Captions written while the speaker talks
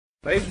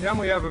Ladies and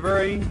gentlemen, we have a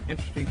very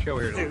interesting show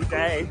here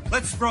today.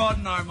 Let's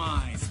broaden our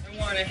minds. I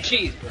want a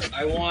cheeseburger.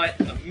 I want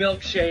a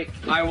milkshake.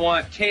 I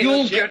want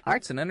potato chips.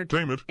 Arts and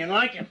entertainment. You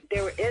like it?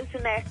 There is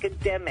an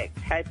academic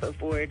type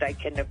of word I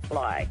can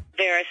apply.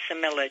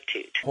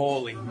 Verisimilitude.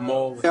 Holy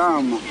moly.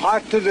 I'm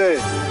hot today.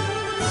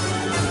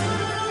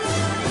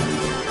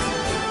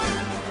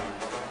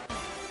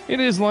 It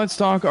is Let's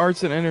Talk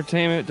Arts and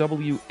Entertainment,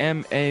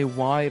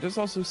 WMAY. It is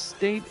also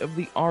State of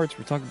the Arts.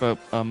 We're talking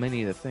about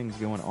many of the things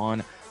going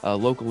on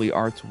locally,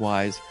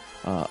 arts-wise,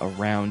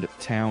 around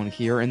town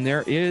here. And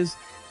there is,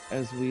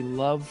 as we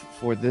love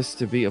for this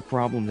to be a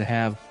problem, to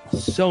have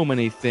so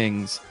many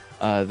things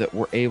that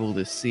we're able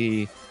to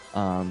see.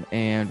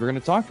 And we're going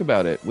to talk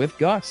about it with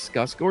Gus.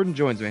 Gus Gordon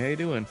joins me. How you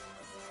doing?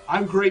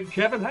 I'm great,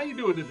 Kevin. How you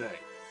doing today?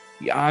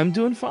 Yeah, I'm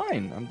doing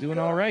fine. I'm doing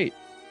all right.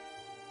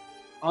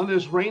 On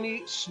this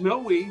rainy,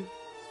 snowy,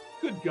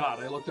 good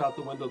God, I looked out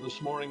the window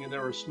this morning and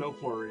there were snow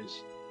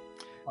flurries.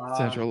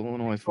 Central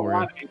Illinois for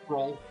you.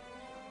 April.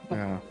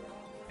 Yeah.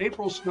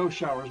 April snow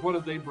showers, what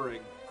did they bring?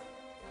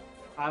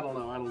 I don't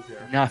know. I don't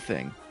care.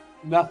 Nothing.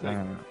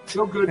 Nothing.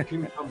 No good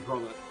can come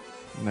from it.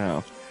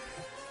 No.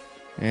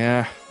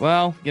 Yeah.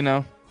 Well, you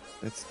know,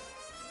 it's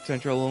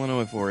Central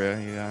Illinois for you.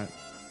 You got.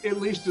 At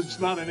least it's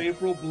not an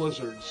April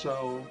blizzard,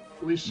 so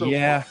at least so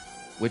yeah, far.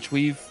 which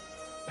we've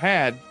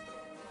had.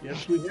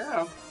 Yes, we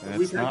have. That's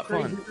We've had not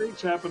crazy fun. things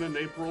happen in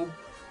April.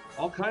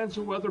 All kinds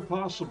of weather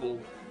possible,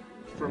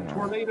 from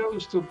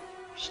tornadoes to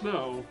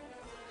snow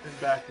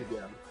and back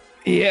again.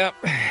 Yep.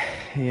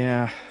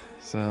 Yeah.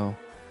 So,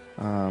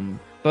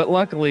 but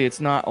luckily it's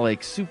not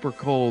like super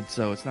cold,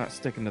 so it's not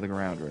sticking to the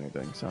ground or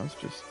anything. So it's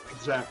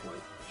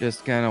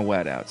just kind of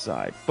wet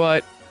outside.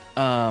 But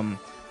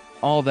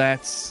all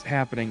that's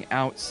happening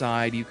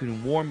outside. You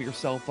can warm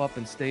yourself up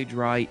and stay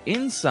dry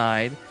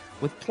inside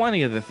with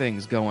plenty of the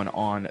things going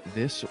on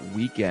this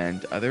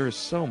weekend. There is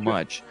so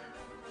much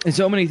and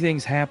so many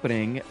things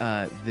happening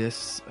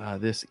this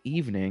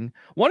evening.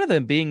 One of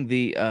them being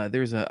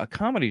there's a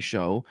comedy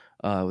show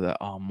that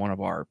one of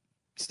our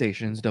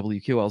stations,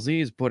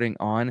 WQLZ, is putting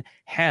on.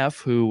 Half,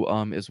 who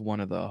is one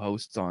of the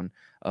hosts on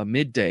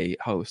midday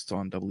hosts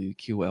on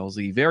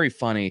WQLZ. Very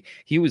funny.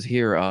 He was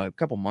here a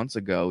couple months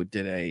ago,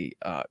 did a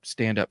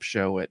stand-up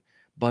show at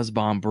Buzz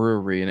Bomb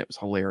Brewery, and it was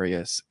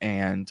hilarious.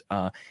 And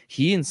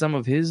he and some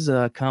of his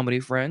comedy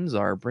friends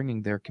are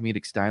bringing their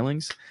comedic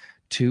stylings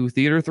to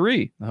Theater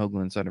 3, the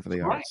Hoagland Center for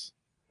the Arts.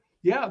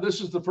 Yeah, this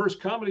is the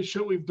first comedy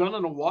show we've done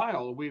in a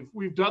while.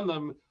 We've done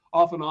them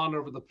off and on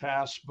over the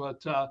past,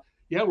 but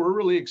yeah, we're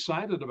really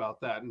excited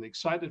about that and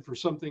excited for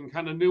something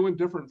kind of new and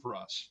different for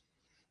us.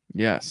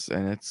 Yes,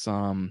 and it's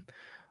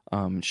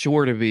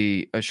sure to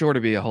be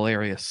a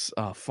hilarious,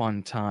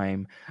 fun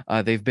time.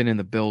 They've been in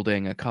the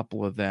building, a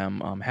couple of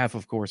them. Half,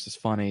 of course, is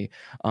funny.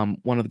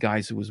 One of the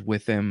guys who was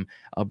with him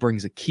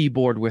brings a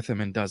keyboard with him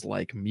and does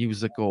like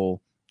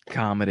musical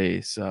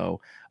comedy.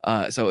 So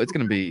it's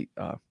going to be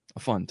a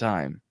fun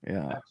time.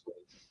 Yeah.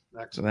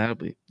 Excellent.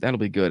 So that'll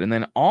be good. And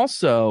then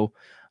also,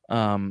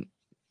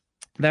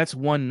 that's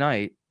one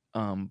night.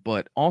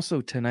 But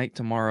also tonight,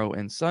 tomorrow,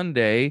 and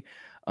Sunday,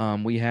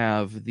 we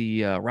have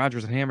the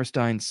Rodgers and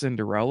Hammerstein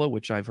Cinderella,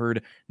 which I've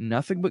heard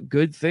nothing but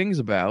good things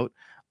about,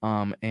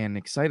 and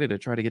excited to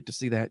try to get to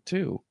see that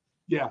too.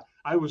 Yeah,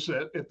 I was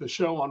at the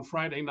show on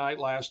Friday night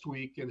last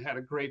week and had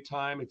a great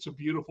time. It's a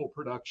beautiful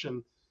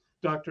production.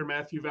 Dr.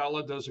 Matthew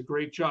Valla does a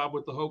great job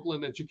with the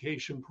Hoagland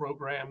Education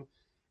Program,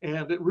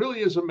 and it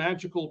really is a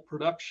magical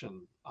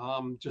production.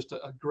 Just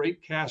a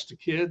great cast of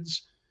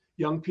kids,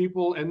 young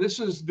people, and this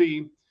is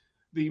the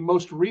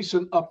most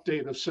recent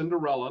update of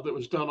Cinderella that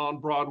was done on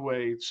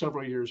Broadway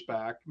several years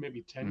back,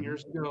 maybe 10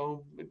 years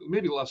ago,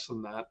 maybe less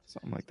than that.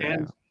 Something like that.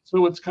 And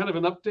so it's kind of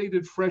an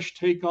updated, fresh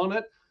take on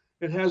it.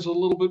 It has a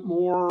little bit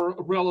more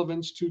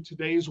relevance to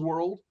today's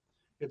world.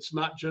 It's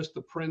not just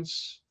the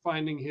prince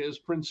finding his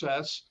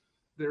princess.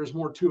 There's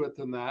more to it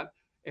than that.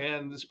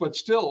 But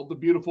still, the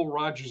beautiful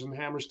Rodgers and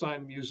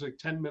Hammerstein music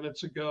 10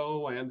 minutes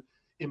ago, and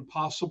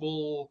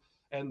Impossible,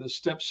 and the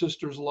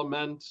Stepsisters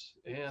Lament,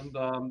 and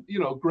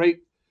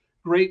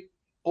great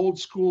old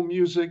school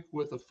music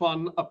with a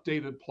fun,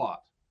 updated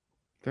plot.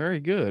 Very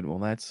good. Well,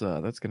 that's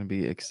going to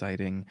be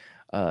exciting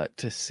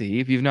to see.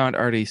 If you've not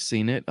already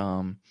seen it,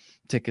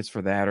 tickets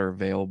for that are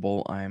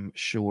available, I'm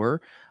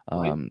sure.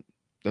 Right.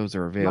 Those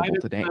are available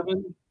today.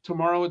 7,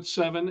 tomorrow at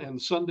 7,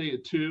 and Sunday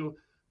at 2.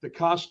 The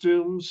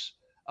costumes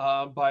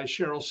by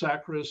Cheryl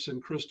Sacris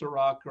and Krista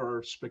Rock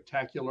are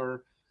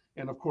spectacular.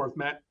 And of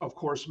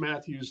course,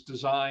 Matthew's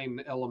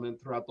design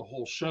element throughout the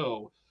whole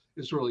show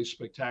is really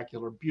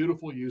spectacular.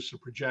 Beautiful use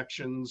of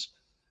projections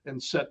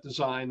and set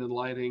design and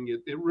lighting.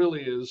 It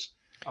really is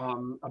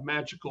a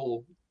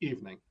magical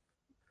evening.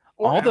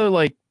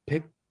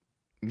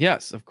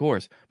 Yes, of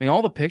course. I mean,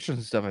 all the pictures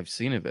and stuff I've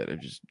seen of it,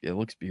 it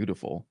looks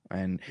beautiful.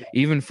 And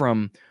even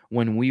from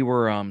when we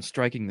were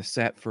striking the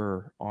set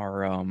for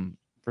our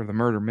for the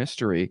murder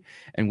mystery,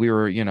 and we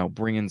were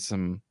bringing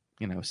some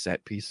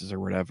set pieces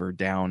or whatever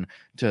down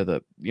to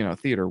the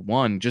Theater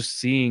 1, just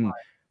seeing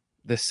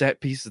the set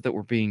pieces that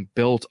were being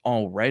built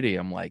already,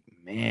 I'm like,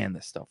 man,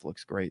 this stuff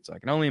looks great. So I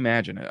can only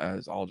imagine it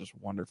as all just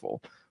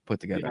wonderful put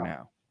together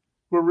now.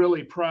 We're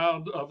really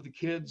proud of the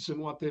kids and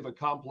what they've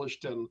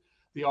accomplished, and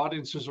the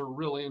audiences are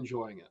really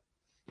enjoying it.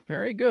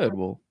 Very good.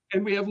 Well,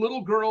 and we have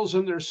little girls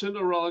in their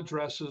Cinderella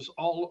dresses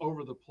all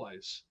over the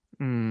place.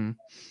 and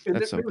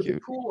that's so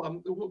cute.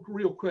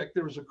 Real quick,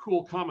 there was a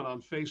cool comment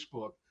on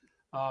Facebook.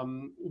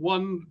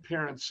 One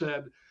parent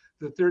said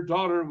that their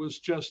daughter was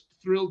just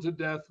thrilled to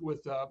death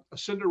with a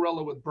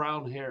Cinderella with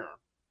brown hair,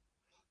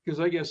 because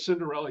I guess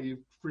Cinderella you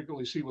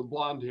frequently see with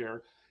blonde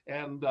hair,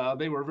 and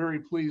they were very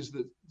pleased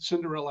that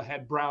Cinderella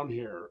had brown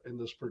hair in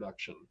this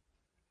production.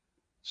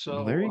 So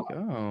well, there you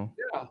go.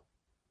 Yeah,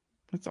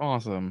 that's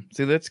awesome.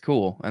 See, that's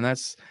cool, and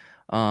that's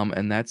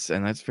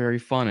very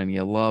fun, and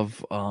you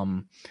love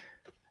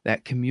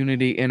that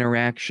community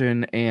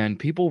interaction, and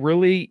people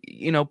really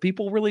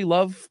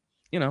love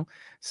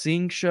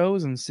seeing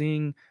shows and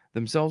seeing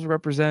themselves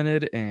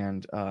represented,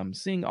 and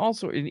seeing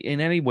also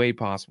in any way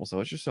possible. So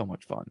it's just so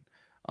much fun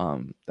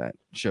that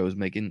shows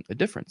making a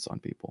difference on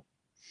people.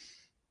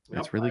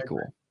 It's really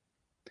cool.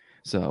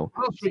 So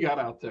what else we got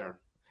out there?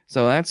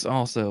 So that's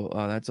also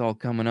that's all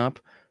coming up.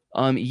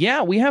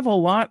 Yeah, we have a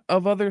lot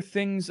of other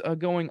things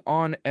going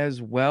on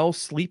as well.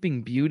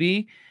 Sleeping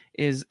Beauty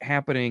is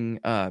happening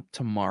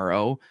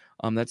tomorrow.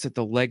 That's at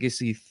the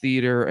Legacy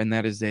Theater, and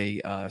that is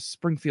a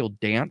Springfield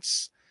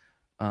dance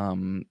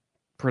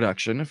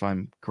production, if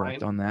I'm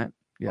correct on that.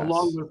 Yes.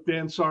 Along with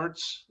Dance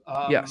Arts.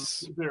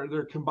 Yes.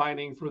 They're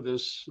combining for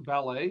this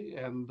ballet,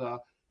 and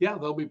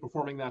they'll be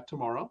performing that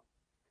tomorrow.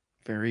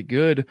 Very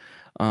good.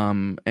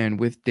 And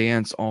with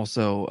dance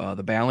also,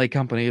 the ballet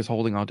company is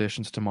holding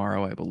auditions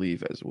tomorrow, I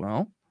believe, as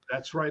well.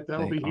 That's right.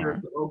 That'll be here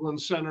at the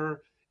Oakland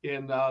Center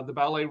in the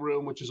ballet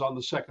room, which is on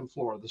the second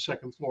floor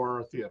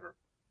theater.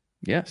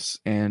 Yes.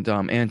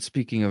 And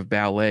speaking of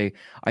ballet,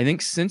 I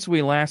think since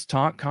we last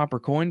talked, Copper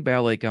Coin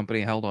Ballet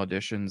Company held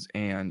auditions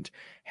and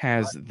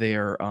has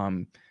their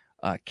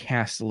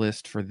cast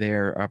list for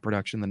their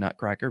production, The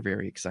Nutcracker.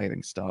 Very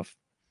exciting stuff.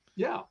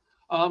 Yeah.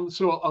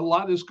 So a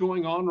lot is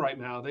going on right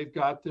now. They've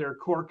got their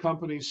core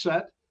company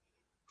set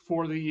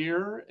for the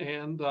year,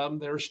 and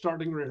they're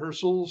starting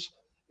rehearsals,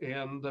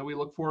 and we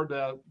look forward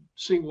to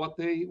seeing what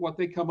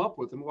they come up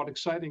with and what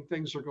exciting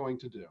things they're going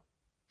to do.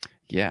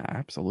 Yeah,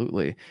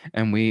 absolutely.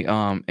 And we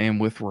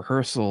and with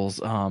rehearsals,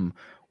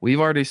 we've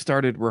already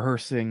started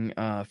rehearsing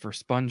for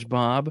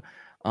SpongeBob.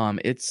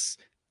 It's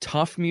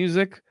tough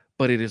music,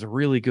 but it is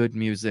really good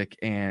music,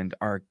 and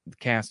our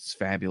cast is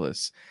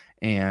fabulous.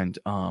 And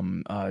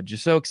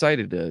just so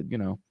excited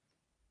to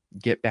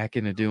get back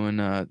into doing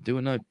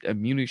a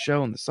Muni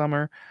show in the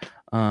summer,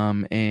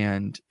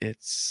 and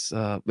it's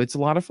a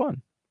lot of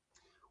fun.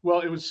 Well,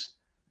 it was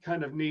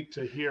kind of neat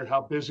to hear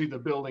how busy the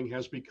building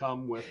has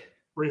become with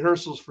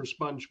rehearsals for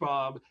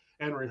SpongeBob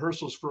and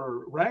rehearsals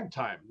for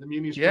Ragtime. The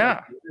Munis for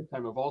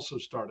Ragtime have also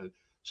started,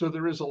 so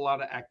there is a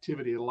lot of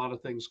activity, a lot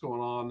of things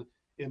going on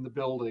in the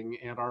building.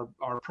 And our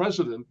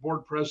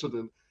board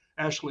president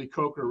Ashley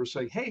Coker was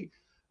saying, "Hey."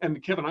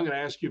 And Kevin, I'm going to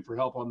ask you for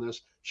help on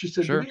this. She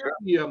said, sure.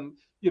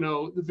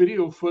 The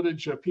video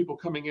footage of people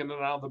coming in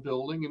and out of the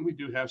building, and we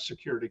do have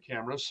security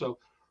cameras. So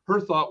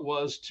her thought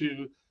was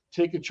to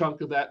take a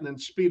chunk of that and then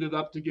speed it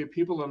up to give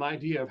people an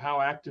idea of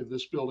how active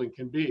this building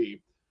can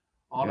be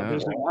on a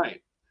busy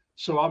night.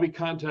 So I'll be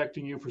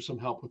contacting you for some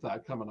help with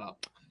that coming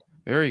up.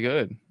 Very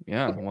good.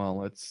 Yeah.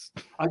 Well,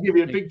 I'll give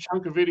you a big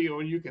chunk of video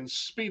and you can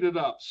speed it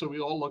up so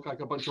we all look like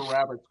a bunch of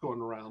rabbits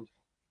going around.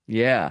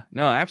 Yeah.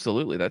 No,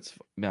 absolutely.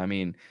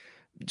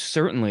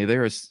 Certainly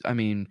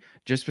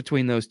just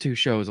between those two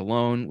shows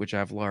alone, which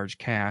have large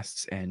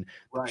casts and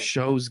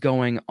shows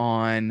going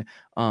on,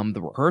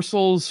 the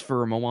rehearsals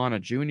for Moana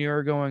Junior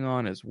are going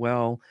on as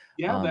well.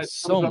 Yeah, that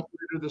comes up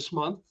later this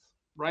month,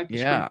 right? The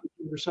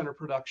Springfield Center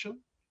production.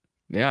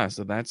 Yeah,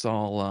 so that's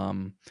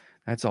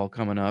all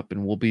coming up,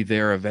 and we'll be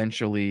there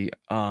eventually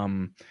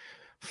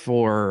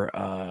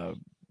for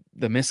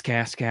the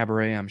Miscast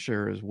Cabaret, I'm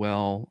sure, as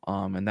well.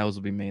 And those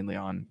will be mainly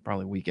on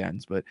probably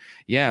weekends. But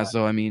yeah,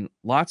 so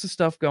lots of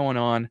stuff going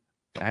on.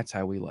 That's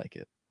how we like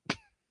it.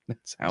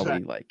 That's how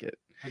we like it.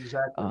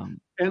 Exactly.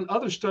 And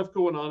other stuff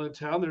going on in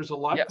town. There's a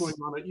lot going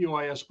on at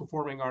UIS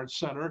Performing Arts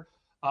Center.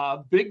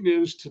 Big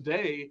news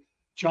today,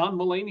 John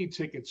Mulaney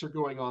tickets are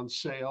going on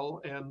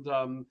sale.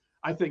 And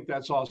I think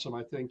that's awesome.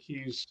 I think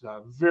he's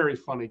a very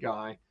funny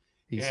guy.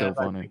 He's so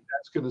funny. I think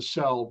that's going to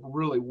sell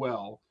really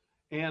well.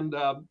 And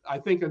I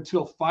think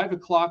until 5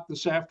 o'clock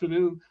this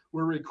afternoon,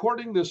 we're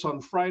recording this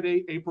on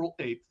Friday, April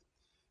 8th.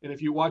 And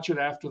if you watch it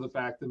after the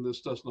fact, then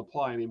this doesn't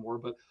apply anymore.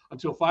 But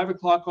until 5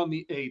 o'clock on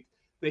the 8th,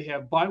 they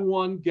have buy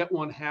one, get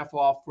one half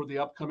off for the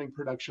upcoming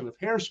production of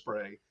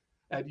Hairspray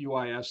at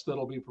UIS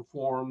that'll be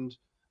performed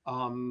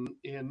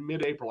in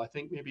mid-April. I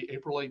think maybe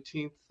April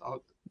 18th.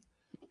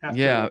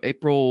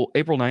 April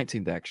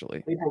 19th,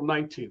 actually. April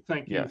 19th.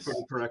 Thank you for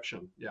the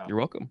correction. Yeah. You're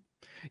welcome.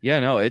 Yeah,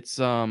 no, it's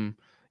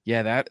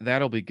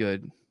that'll be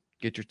good.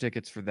 Get your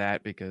tickets for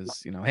that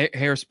because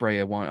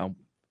Hairspray.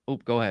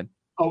 Go ahead.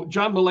 Oh,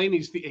 John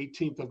Mulaney's the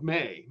 18th of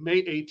May.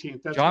 May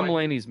 18th. That's John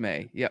Mulaney's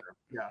May. Yep.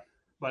 Yeah.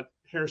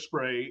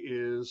 Hairspray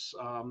is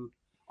on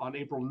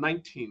April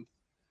 19th.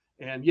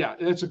 And yeah,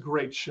 it's a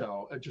great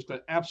show. Just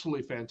an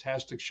absolutely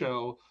fantastic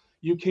show.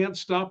 You can't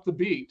stop the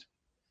beat.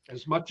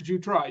 As much as you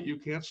try, you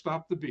can't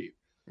stop the beat.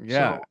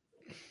 Yeah. So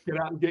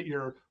get out and get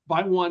your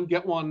buy one,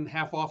 get one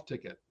half off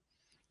ticket.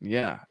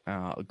 Yeah.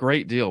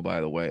 Great deal, by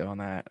the way, on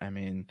that. I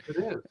mean, it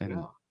is.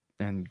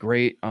 And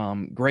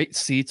great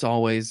seats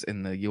always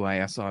in the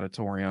UIS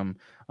auditorium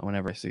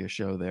whenever I see a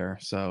show there.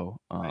 So,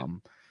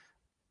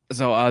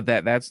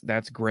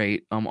 that's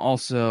great.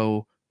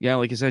 Also, yeah,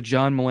 like you said,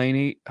 John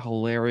Mulaney,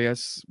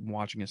 hilarious.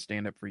 Watching his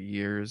stand up for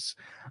years.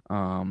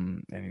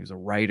 And he was a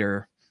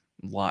writer,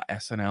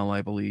 SNL,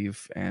 I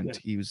believe, and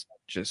he was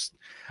just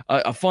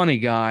a funny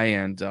guy,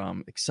 and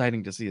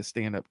exciting to see his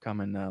stand up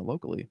coming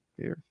locally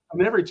here.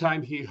 And every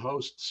time he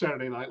hosts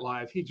Saturday Night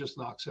Live, he just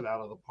knocks it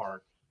out of the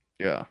park.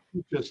 Yeah,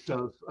 he just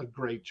does a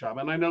great job.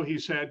 And I know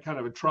he's had kind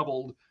of a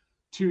troubled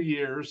 2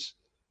 years,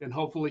 and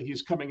hopefully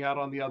he's coming out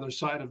on the other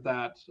side of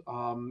that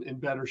in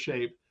better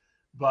shape.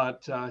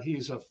 But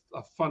he's a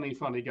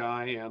funny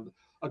guy and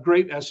a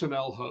great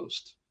SNL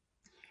host.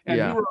 And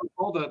you were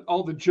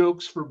all the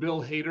jokes for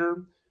Bill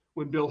Hader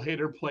when Bill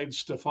Hader played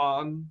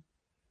Stefan.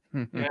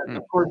 And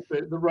of course,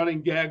 the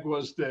running gag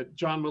was that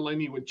John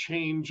Mulaney would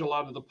change a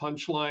lot of the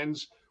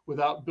punchlines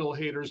without Bill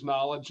Hader's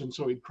knowledge, and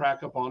so he'd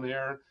crack up on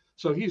air.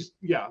 So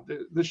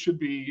this should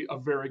be a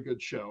very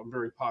good show,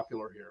 very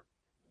popular here.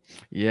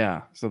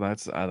 Yeah, so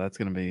that's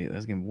gonna be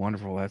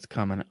wonderful. That's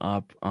coming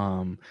up,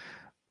 and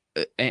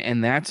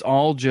that's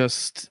all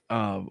just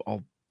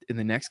all in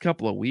the next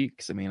couple of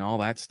weeks. I mean, all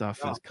that stuff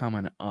is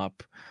coming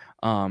up,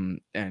 and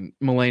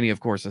Mulaney,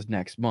 of course, is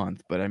next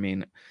month. But I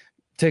mean,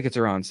 tickets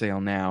are on sale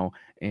now,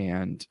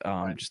 and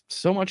just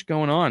so much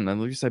going on.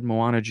 And like you said,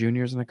 Moana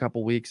Junior's in a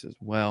couple weeks as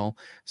well.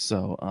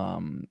 So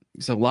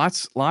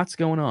lots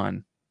going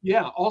on.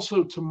 Yeah.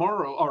 Also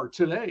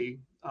today,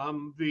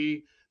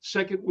 the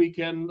second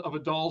weekend of A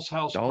Doll's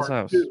House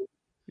Part 2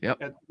 at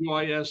the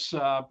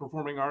UIS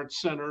Performing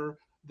Arts Center.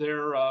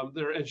 Their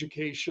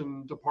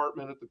education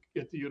department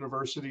at the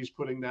university is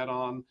putting that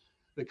on,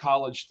 the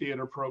college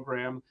theater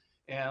program,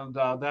 and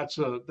that's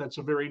a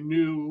very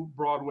new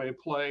Broadway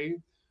play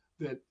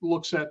that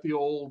looks at the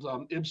old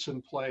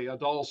Ibsen play A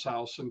Doll's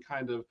House and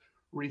kind of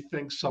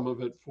rethinks some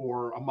of it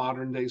for a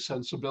modern day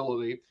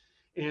sensibility.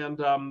 And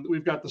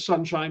we've got the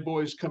Sunshine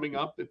Boys coming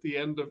up at the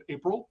end of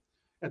April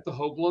at the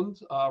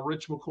Hoagland,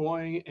 Rich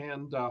McCoy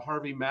and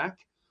Harvey Mack,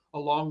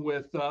 along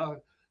with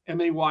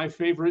MAY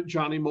favorite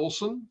Johnny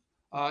Molson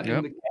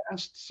in the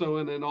cast, so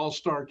in an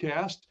all-star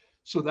cast.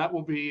 So that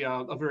will be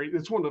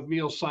it's one of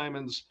Neil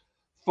Simon's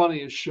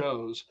funniest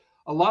shows.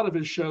 A lot of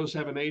his shows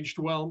haven't aged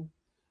well,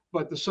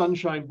 but the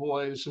Sunshine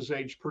Boys has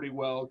aged pretty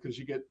well because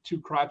you get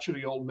two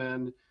crotchety old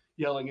men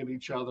yelling at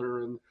each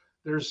other, and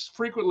there's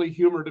frequently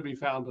humor to be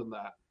found in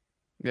that.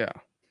 Yeah.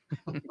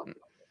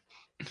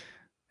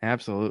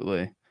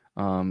 Absolutely.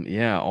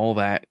 All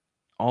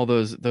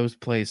those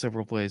plays,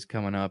 several plays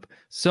coming up.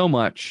 So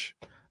much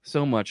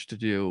to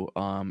do.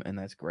 And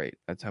that's great.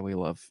 That's how we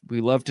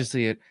love to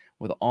see it,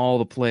 with all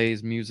the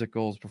plays,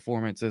 musicals,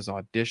 performances,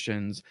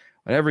 auditions,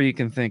 whatever you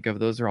can think of.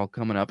 Those are all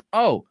coming up.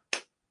 Oh,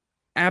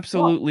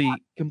 absolutely.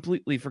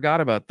 Completely forgot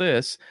about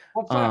this.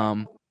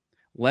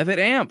 Levitt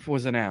Amp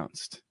was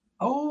announced.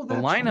 Oh,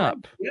 that's the lineup.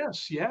 Right.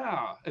 Yes,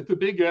 yeah, at the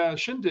big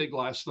shindig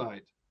last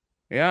night.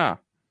 Yeah,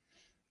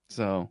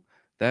 so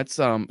that's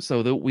they have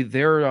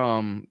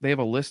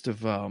a list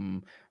of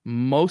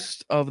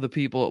most of the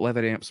people at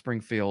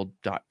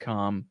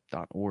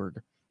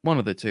levittampspringfield.com.org, one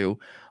of the two.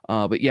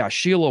 But yeah,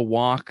 Sheila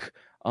Walk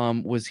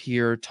was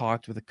here,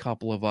 talked with a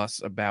couple of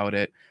us about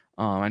it.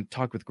 I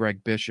talked with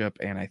Greg Bishop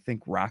and I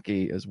think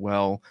Rocky as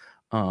well,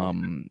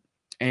 and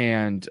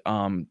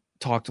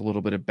talked a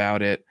little bit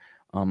about it.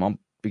 I'll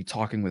be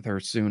talking with her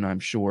soon,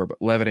 I'm sure.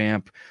 But Levitt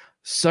Amp,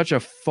 such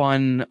a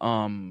fun,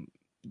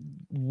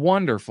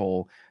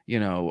 wonderful,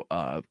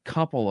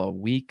 couple of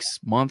weeks,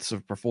 months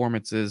of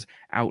performances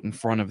out in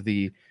front of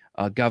the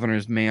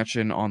governor's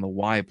mansion on the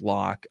Y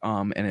block,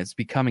 and it's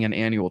becoming an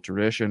annual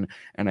tradition,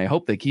 and I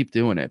hope they keep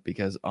doing it,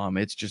 because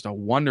it's just a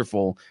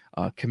wonderful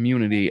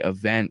community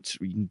event.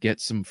 You can get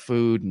some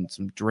food and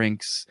some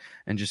drinks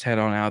and just head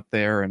on out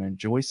there and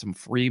enjoy some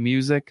free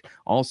music,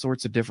 all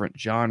sorts of different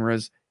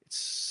genres. It's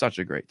such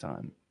a great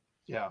time.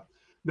 Yeah,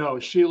 no,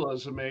 Sheila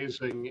is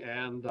amazing,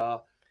 and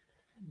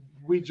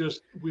we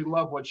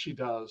love what she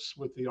does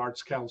with the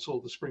Arts Council,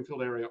 the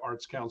Springfield Area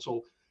Arts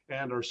Council,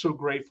 and are so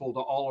grateful to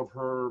all of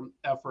her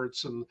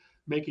efforts and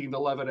making the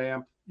Levitt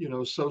Amp,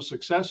 so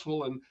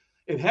successful. And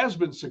it has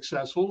been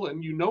successful,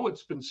 and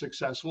it's been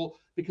successful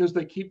because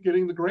they keep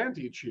getting the grant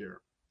each year.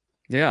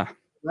 Yeah,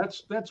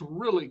 that's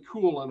really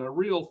cool and a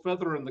real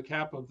feather in the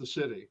cap of the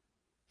city.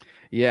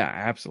 Yeah,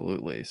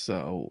 absolutely.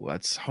 So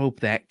let's hope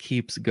that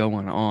keeps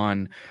going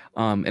on.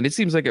 And it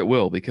seems like it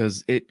will,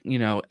 because it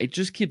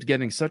just keeps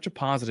getting such a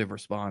positive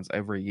response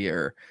every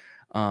year.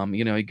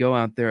 You go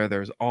out there,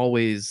 there's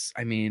always,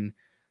 and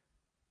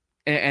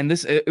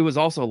it was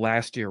also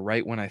last year,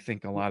 right when I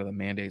think a lot of the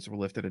mandates were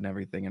lifted and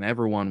everything, and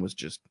everyone was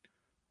just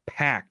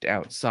packed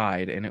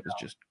outside, and it was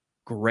just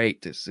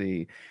great to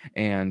see.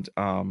 And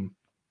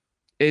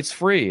it's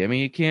free. I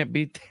mean, you can't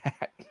beat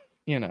that.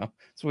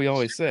 That's what we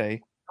always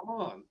say. Come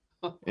on.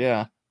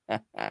 Yeah.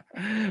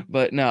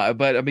 But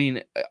I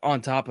mean,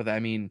 on top of that, I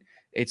mean,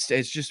 it's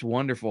just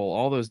wonderful.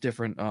 All those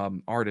different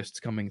artists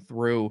coming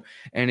through,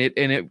 and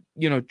it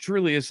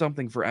truly is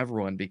something for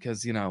everyone,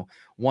 because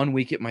 1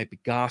 week it might be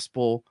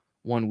gospel,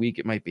 1 week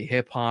it might be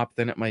hip hop,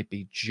 then it might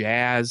be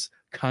jazz,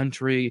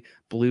 country,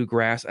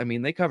 bluegrass. I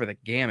mean, they cover the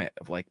gamut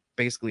of like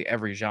basically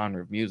every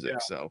genre of music. Yeah.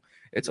 So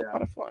it's a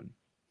lot of fun.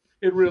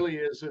 It really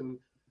is. And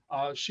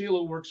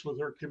Sheila works with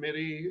her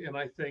committee, and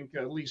I think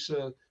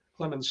Lisa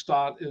Clemens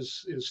Stott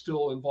is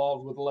still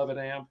involved with 11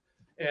 Amp,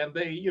 and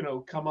they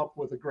come up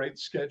with a great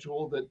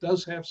schedule that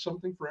does have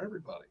something for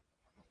everybody.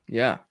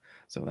 Yeah,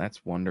 so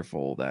that's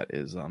wonderful. That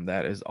is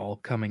all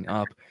coming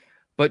up.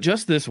 But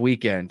just this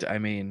weekend, I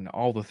mean,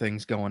 all the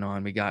things going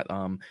on. We got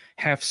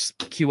Hef's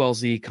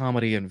QLZ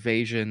Comedy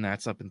Invasion.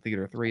 That's up in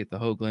Theater 3 at the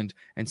Hoagland.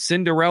 And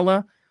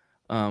Cinderella,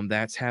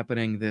 that's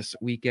happening this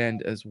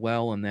weekend as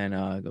well. And then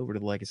over to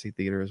the Legacy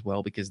Theater as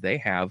well, because they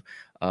have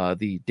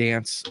the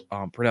dance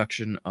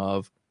production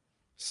of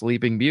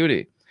Sleeping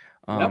Beauty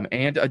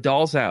and A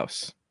Doll's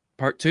House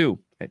Part 2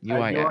 at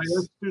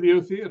UIS Studio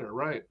Theater,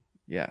 right?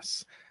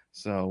 Yes.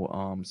 So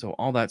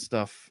all that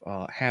stuff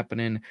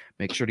happening.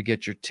 Make sure to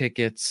get your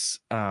tickets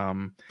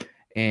and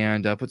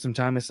put some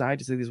time aside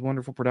to see these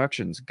wonderful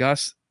productions.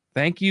 Gus,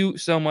 thank you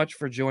so much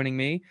for joining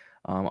me.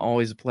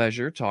 Always a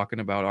pleasure talking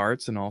about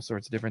arts and all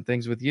sorts of different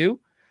things with you.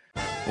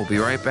 We'll be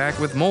right back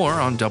with more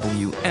on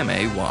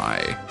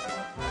WMAY.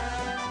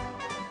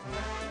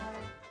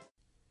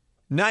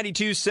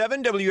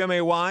 92.7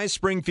 WMAY,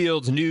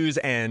 Springfield's News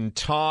and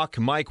Talk.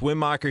 Mike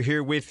Wimacher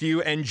here with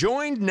you, and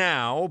joined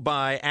now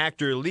by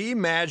actor Lee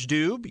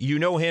Majdoub. You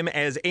know him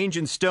as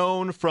Agent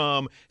Stone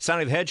from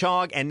Sonic the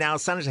Hedgehog, and now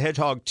Sonic the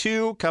Hedgehog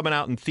 2 coming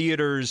out in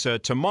theaters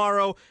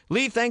tomorrow.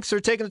 Lee, thanks for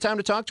taking the time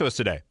to talk to us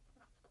today.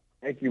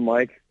 Thank you,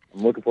 Mike.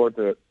 I'm looking forward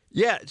to it.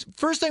 Yeah,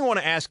 first thing I want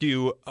to ask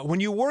you, when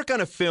you work on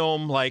a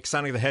film like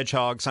Sonic the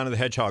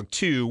Hedgehog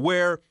 2,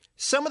 where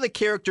some of the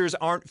characters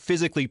aren't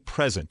physically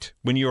present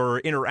when you're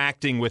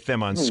interacting with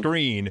them on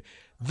screen,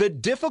 the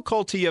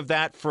difficulty of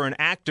that for an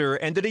actor,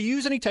 and did they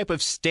use any type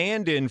of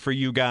stand-in for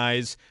you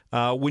guys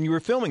when you were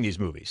filming these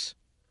movies?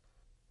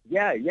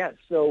 Yeah.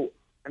 So,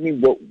 I mean,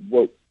 what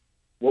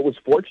was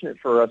fortunate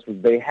for us was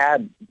they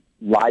had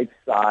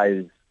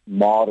life-size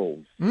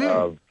models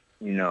of,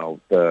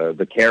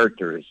 the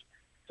characters.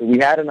 So we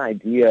had an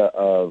idea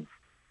of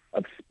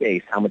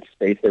space, how much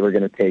space they were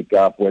going to take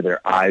up, where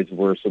their eyes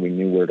were, so we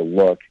knew where to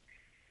look.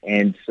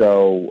 And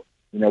so,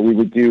 we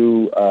would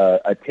do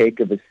a take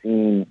of a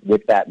scene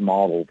with that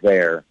model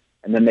there,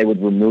 and then they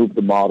would remove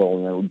the model,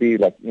 and it would be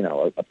like,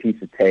 a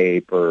piece of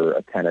tape or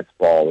a tennis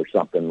ball or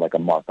something, like a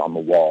mark on the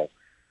wall.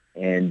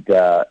 And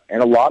a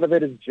lot of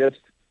it is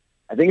just,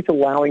 I think it's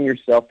allowing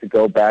yourself to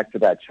go back to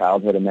that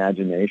childhood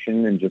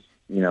imagination and just,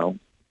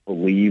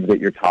 believe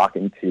that you're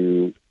talking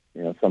to,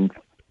 some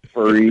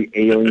furry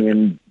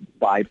alien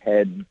biped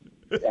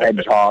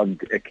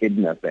hedgehog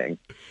echidna thing.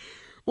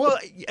 Well,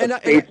 and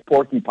space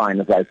porcupine,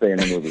 as I say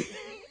in a movie.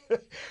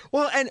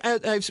 Well, and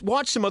I've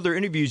watched some other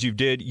interviews you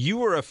did. You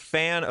were a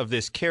fan of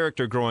this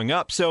character growing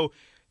up. So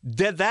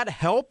did that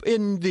help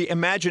in the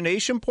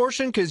imagination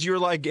portion? Because you're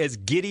like as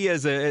giddy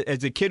as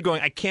a kid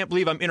going, I can't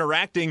believe I'm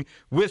interacting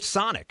with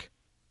Sonic.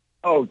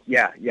 Oh,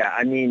 yeah.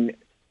 I mean,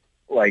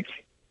 like,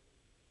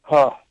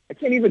 I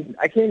can't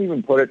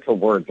even put it to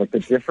words. Like the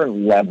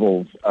different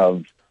levels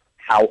of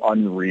how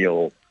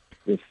unreal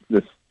this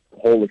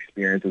whole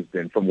experience has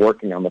been, from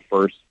working on the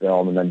first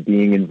film and then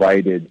being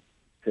invited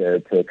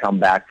to come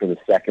back for the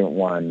second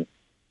one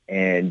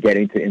and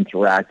getting to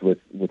interact with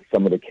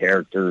some of the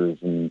characters.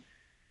 And,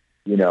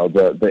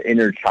 the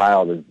inner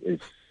child is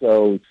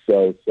so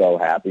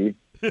happy.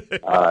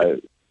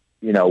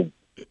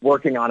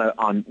 Working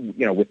on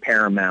with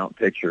Paramount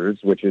Pictures,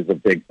 which is a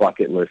big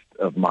bucket list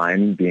of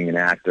mine, being an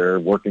actor,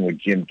 working with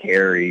Jim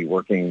Carrey,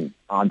 working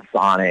on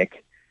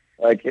Sonic.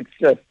 Like, it's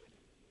just,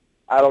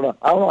 I don't know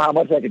how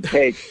much I could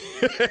take.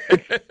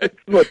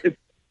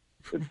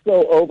 It's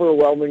so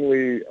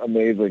overwhelmingly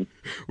amazing.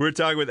 We're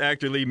talking with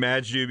actor Lee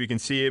Majdoub. You can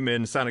see him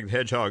in Sonic the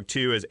Hedgehog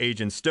 2 as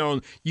Agent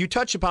Stone. You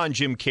touch upon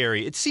Jim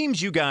Carrey. It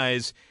seems you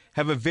guys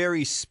have a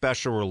very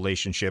special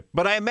relationship,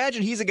 but I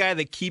imagine he's a guy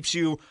that keeps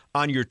you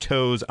on your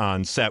toes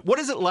on set. What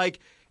is it like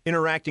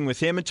interacting with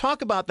him? And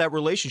talk about that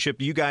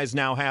relationship you guys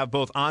now have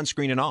both on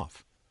screen and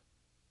off.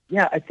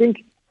 Yeah,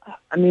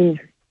 I mean,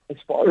 as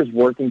far as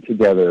working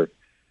together,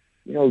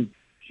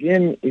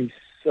 Jim is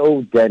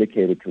so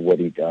dedicated to what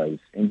he does,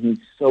 and he's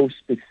so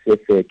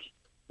specific.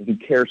 He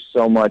cares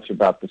so much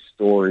about the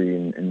story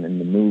and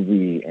the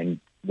movie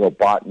and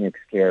Robotnik's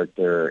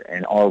character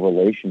and our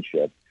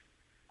relationship.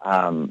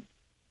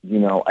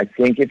 I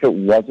think if it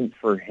wasn't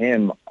for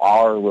him,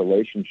 our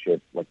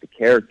relationship, like the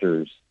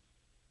characters,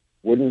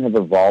 wouldn't have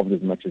evolved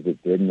as much as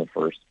it did in the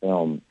first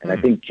film. And I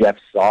think Jeff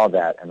saw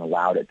that and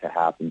allowed it to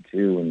happen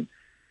too.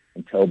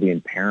 And Toby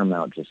and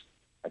Paramount just,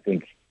 I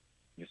think,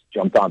 just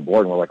jumped on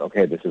board and we're like,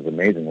 okay, this is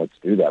amazing. Let's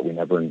do that. We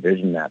never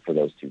envisioned that for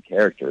those two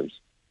characters.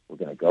 We're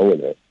going to go with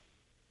it.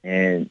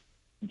 And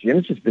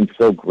Jim's just been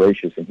so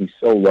gracious and he's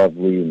so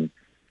lovely and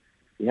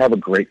we have a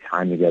great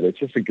time together. It's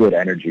just a good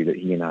energy that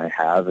he and I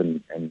have,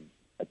 and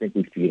I think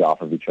we feed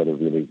off of each other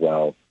really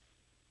well.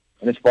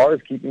 And as far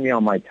as keeping me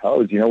on my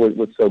toes, you know,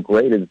 what's so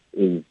great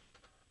is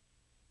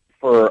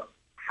for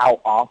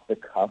how off the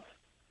cuff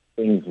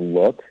things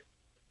look,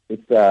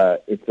 it's a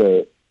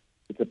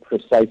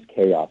precise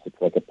chaos.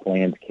 It's like a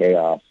planned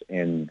chaos,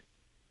 and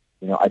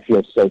you know, I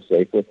feel so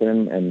safe with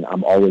him, and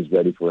I'm always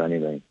ready for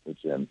anything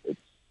with Jim. It's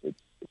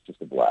just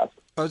a blast.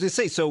 I was going to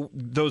say, so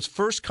those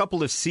first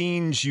couple of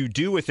scenes you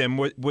do with him,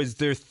 was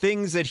there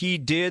things that he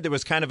did that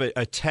was kind of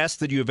a test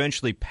that you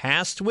eventually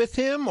passed with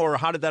him, or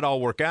how did that all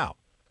work out?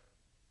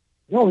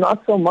 No,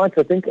 not so much.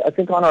 I think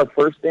on our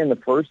first day in the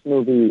first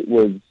movie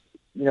was,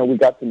 you know, we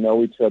got to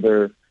know each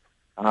other,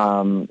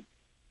 and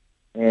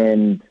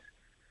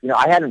you know,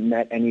 I hadn't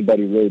met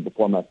anybody really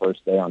before my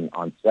first day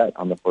on set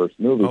on the first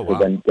movie. Oh, wow.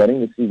 So then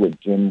getting to see what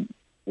Jim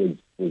was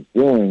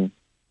doing.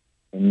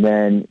 And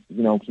then,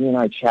 you know, he and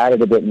I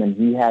chatted a bit, and then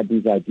he had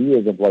these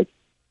ideas of, like,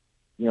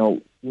 you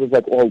know, he was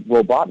like, well,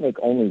 Robotnik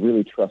only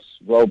really trusts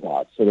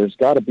robots, so there's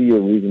got to be a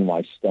reason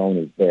why Stone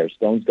is there.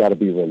 Stone's got to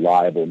be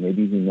reliable.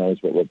 Maybe he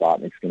knows what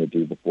Robotnik's going to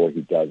do before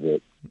he does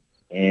it.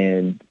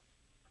 And,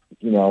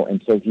 you know,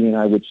 and so he and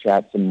I would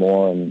chat some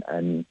more,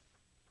 and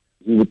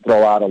he would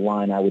throw out a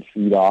line, I would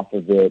feed off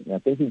of it. And I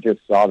think he just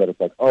saw that it's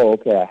like, oh,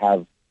 okay, I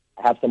have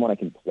someone I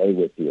can play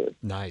with here.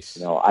 Nice.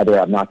 You know, either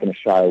I'm not going to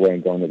shy away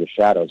and go into the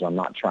shadows, or I'm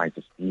not trying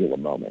to steal a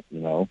moment, you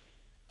know.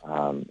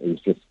 It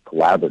was just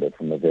collaborative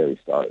from the very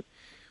start.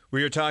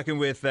 We are talking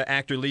with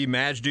actor Lee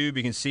Majdoub.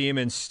 You can see him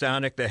in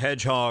Sonic the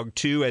Hedgehog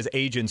 2 as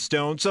Agent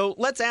Stone. So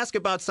let's ask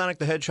about Sonic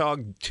the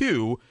Hedgehog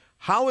 2.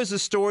 How has the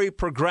story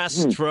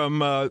progressed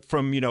from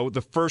you know,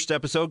 the first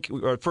episode,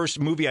 or first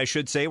movie, I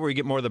should say, where you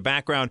get more of the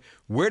background?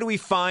 Where do we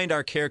find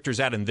our characters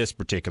at in this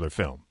particular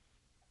film?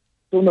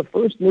 So in the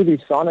first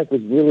movie, Sonic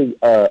was really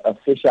a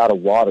fish out of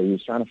water. He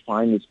was trying to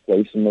find his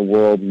place in the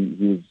world.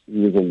 He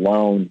was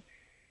alone,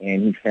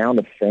 and he found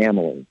a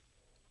family.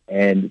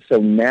 And so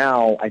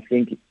now I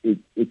think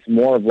it's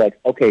more of like,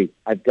 okay,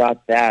 I've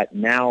got that.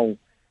 Now,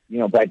 you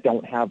know, but I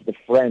don't have the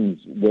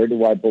friends. Where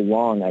do I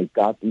belong? I've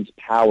got these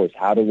powers.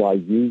 How do I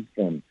use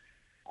them?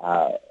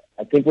 I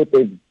think what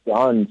they've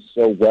done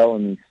so well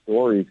in these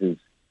stories is,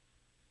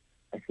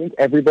 I think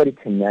everybody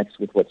connects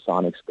with what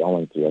Sonic's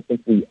going through. I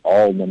think we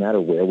all, no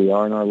matter where we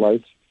are in our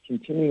life,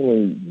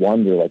 continually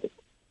wonder, like,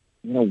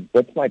 you know,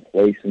 what's my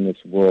place in this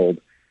world?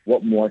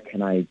 What more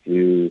can I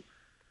do?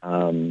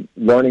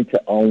 Learning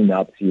to own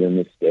up to your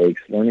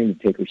mistakes, learning to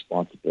take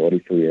responsibility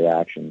for your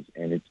actions.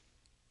 And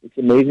it's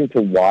amazing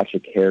to watch a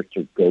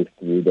character go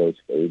through those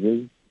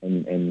phases,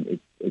 and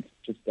it's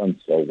just done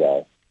so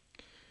well.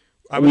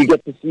 You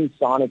get to see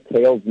Sonic,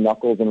 Tails,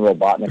 Knuckles, and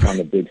Robotnik on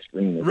the big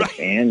screen as a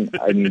fan.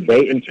 I mean,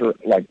 they it's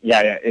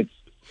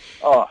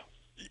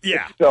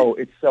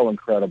so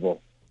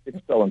incredible. It's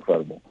so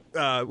incredible.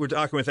 We're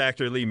talking with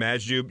actor Lee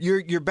Majdoub.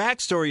 Your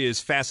backstory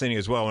is fascinating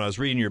as well. When I was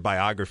reading your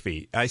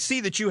biography, I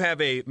see that you have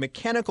a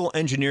mechanical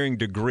engineering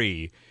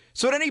degree.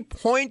 So at any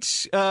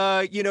point,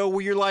 you know,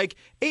 where you're like,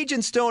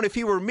 Agent Stone, if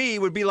he were me,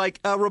 would be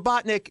like,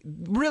 Robotnik,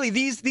 really,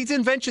 these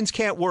inventions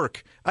can't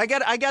work. I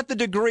got the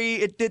degree.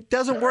 It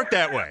doesn't work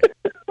that way.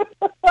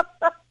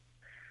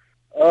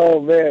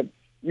 Oh, man.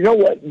 You know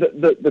what?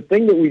 The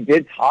thing that we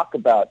did talk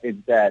about is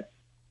that,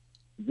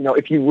 you know,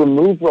 if you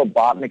remove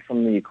Robotnik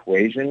from the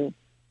equation,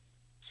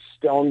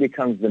 Stone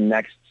becomes the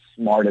next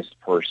smartest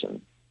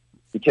person.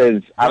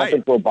 Because I don't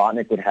think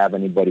Robotnik would have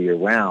anybody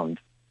around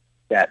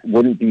that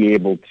wouldn't be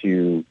able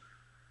to,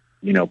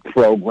 you know,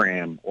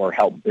 program or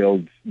help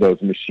build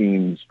those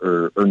machines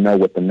or know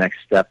what the next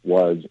step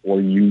was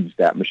or use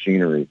that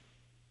machinery.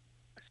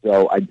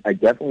 So I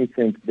definitely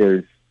think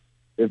there's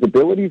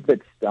abilities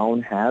that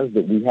Stone has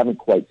that we haven't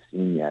quite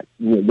seen yet.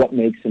 What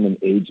makes him an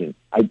agent?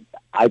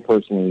 I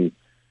personally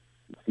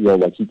feel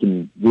like he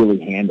can really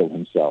handle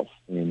himself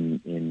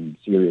in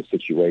serious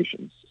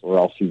situations, or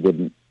else he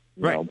wouldn't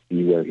you know,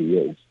 be where he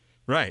is.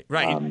 Right.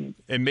 And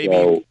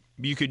maybe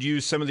you could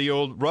use some of the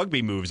old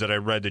rugby moves that I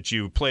read that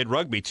you played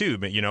rugby too,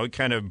 but, you know,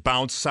 kind of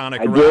bounce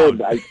Sonic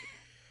around.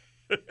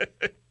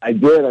 I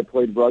did. I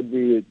played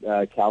rugby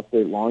at Cal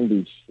State Long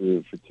Beach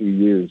for 2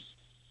 years.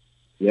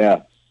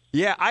 Yeah.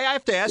 Yeah, I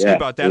have to ask you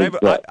about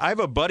that. I have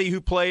a buddy who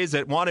plays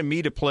that wanted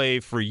me to play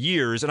for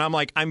years, and I'm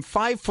like, I'm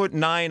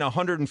 5'9",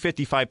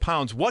 155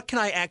 pounds. What can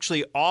I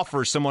actually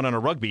offer someone on a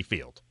rugby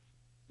field?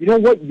 You know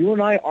what? You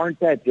and I aren't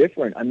that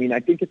different. I mean,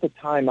 I think at the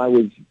time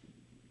I'm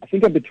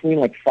between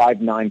like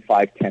 5'9",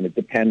 5'10". It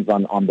depends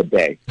on the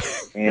day.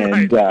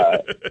 And,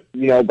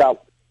 you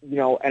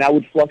know, and I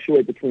would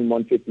fluctuate between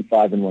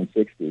 155 and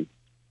 160.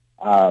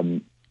 For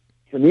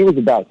me, it was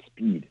about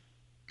speed.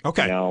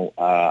 Okay. You know,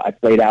 I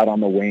played out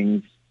on the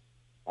wings.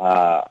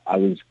 I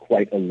was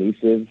quite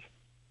elusive,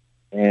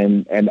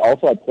 and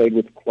also I played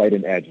with quite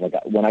an edge. Like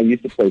when I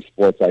used to play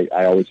sports,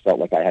 I always felt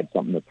like I had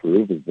something to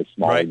prove as the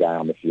smaller guy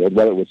on the field,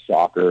 whether it was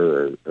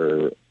soccer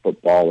or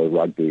football or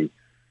rugby.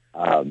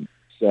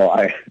 So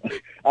I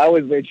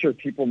always made sure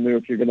people knew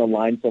if you're going to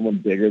line someone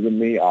bigger than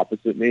me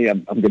opposite me,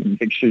 I'm going to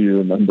make sure you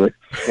remember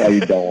why you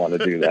don't want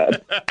to do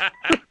that.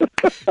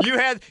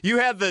 You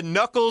had the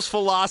knuckles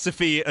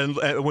philosophy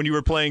when you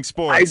were playing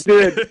sports. I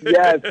did.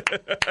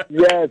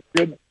 Yes.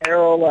 Good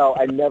parallel.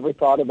 I never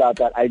thought about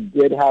that. I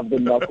did have the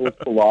knuckles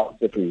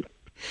philosophy.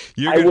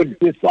 I would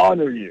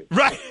dishonor you.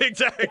 Right,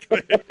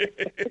 exactly.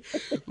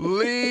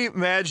 Lee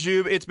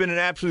Majdoub, it's been an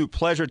absolute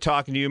pleasure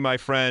talking to you, my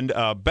friend.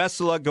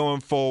 Best of luck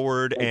going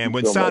forward. Thank and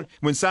you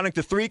when Sonic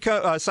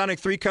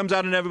 3 comes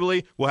out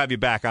inevitably, we'll have you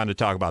back on to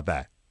talk about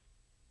that.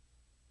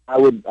 I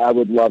would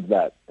love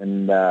that,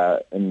 and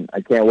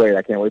I can't wait.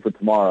 I can't wait for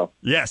tomorrow.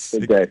 Yes,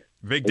 big day.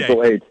 Big day. April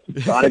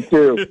 8th. Sonic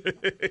 2.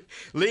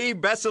 Lee,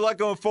 best of luck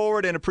going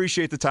forward, and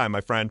appreciate the time,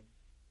 my friend.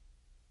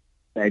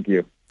 Thank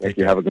you. Thank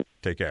you. Have a good.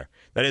 Take care.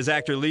 That is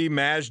actor Lee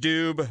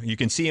Majdoub. You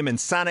can see him in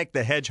Sonic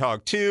the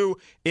Hedgehog 2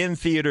 in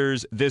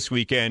theaters this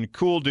weekend.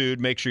 Cool dude.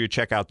 Make sure you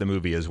check out the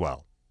movie as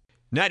well.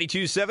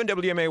 92.7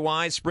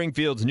 WMAY,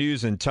 Springfield's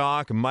News and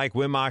Talk. Mike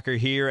Wimacher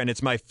here, and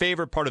it's my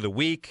favorite part of the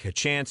week, a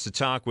chance to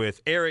talk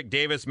with Eric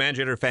Davis,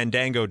 manager of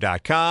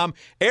Fandango.com.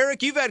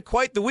 Eric, you've had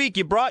quite the week.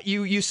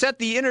 You set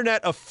the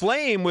internet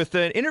aflame with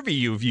an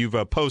interview you've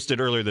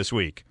posted earlier this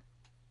week.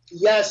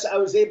 Yes, I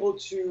was able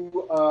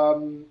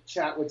to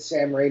chat with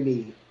Sam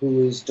Raimi,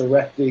 who is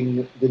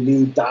directing the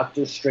new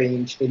Doctor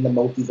Strange in the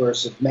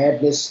Multiverse of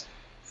Madness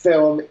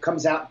film. It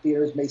comes out in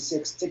theaters May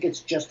 6th.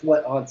 Tickets just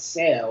went on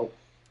sale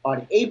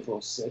on April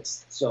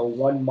 6th, so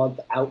 1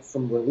 month out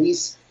from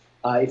release.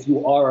 If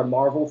you are a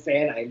Marvel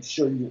fan, I'm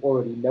sure you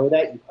already know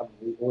that. You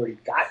probably already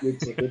got your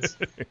tickets.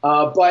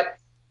 But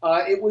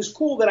it was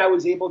cool that I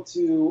was able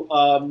to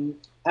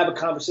have a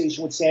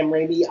conversation with Sam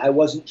Raimi. I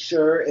wasn't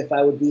sure if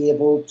I would be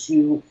able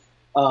to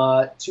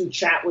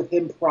chat with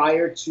him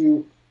prior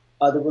to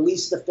the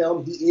release of the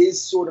film. He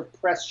is sort of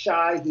press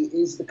shy. He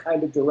is the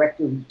kind of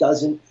director who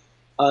doesn't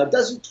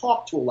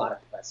talk to a lot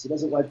of press. He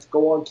doesn't like to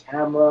go on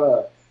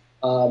camera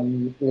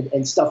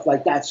and stuff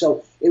like that.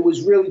 So it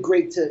was really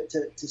great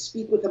to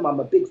speak with him. I'm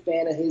a big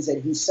fan of his,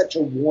 and he's such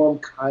a warm,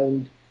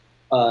 kind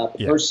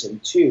person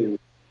too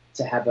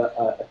to have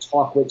a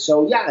talk with.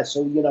 So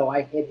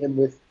I hit him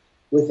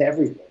with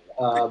everything.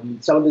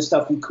 Some of the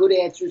stuff he could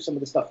answer, some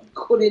of the stuff he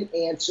couldn't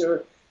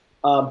answer.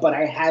 But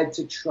I had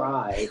to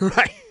try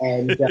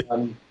and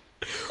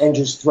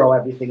just throw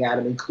everything at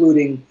him,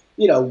 including,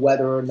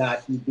 whether or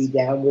not he'd be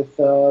down with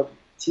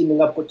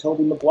teaming up with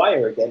Tobey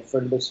Maguire again for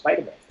the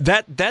Spider-Man.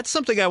 That's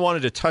something I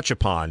wanted to touch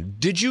upon.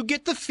 Did you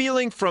get the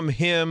feeling from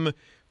him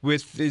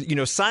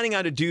with, signing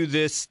on to do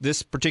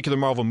this particular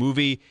Marvel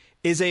movie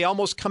is a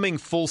almost coming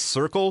full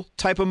circle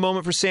type of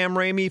moment for Sam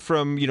Raimi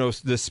from,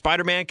 the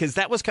Spider-Man? Because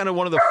that was kind of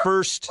one of the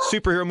first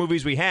superhero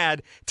movies we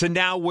had to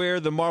now where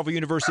the Marvel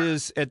Universe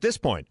is at this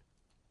point.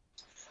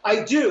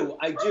 I do,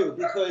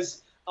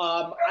 because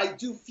I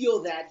do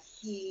feel that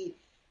he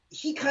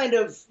kind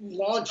of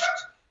launched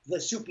the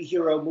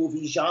superhero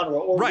movie genre,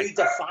 or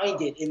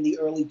redefined it in the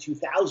early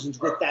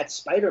 2000s with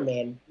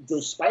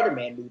those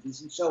Spider-Man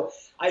movies. And so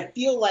I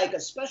feel like,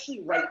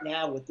 especially right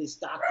now with this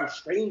Doctor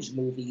Strange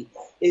movie,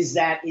 is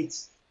that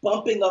it's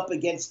bumping up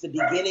against the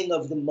beginning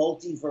of the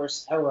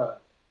multiverse era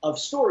of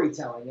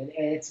storytelling. And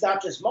it's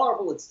not just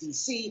Marvel, it's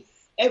DC.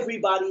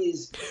 Everybody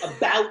is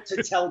about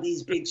to tell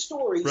these big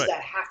stories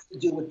that have to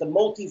do with the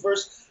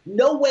multiverse.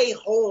 No Way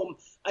Home,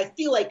 I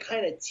feel like,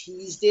 kind of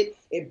teased it.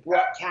 It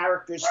brought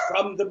characters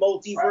from the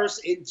multiverse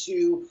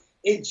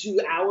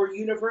into our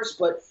universe.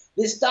 But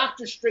this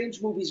Doctor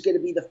Strange movie is going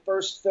to be the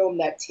first film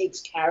that takes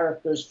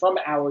characters from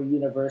our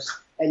universe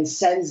and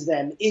sends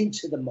them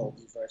into the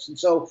multiverse. And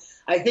so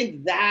I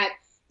think that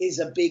is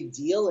a big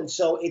deal. And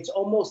so it's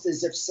almost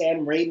as if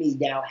Sam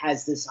Raimi now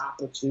has this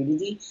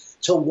opportunity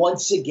to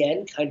once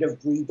again kind of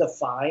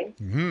redefine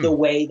the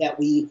way that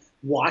we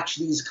watch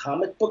these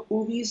comic book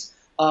movies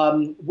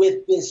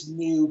with this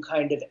new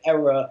kind of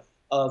era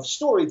of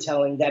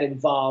storytelling that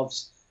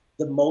involves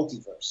the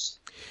multiverse.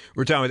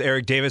 We're talking with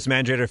Eric Davis,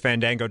 manager of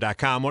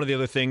Fandango.com. One of the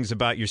other things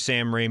about your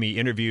Sam Raimi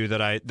interview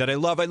that I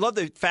love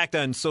the fact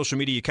that on social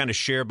media you kind of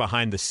share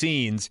behind the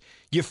scenes.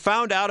 You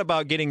found out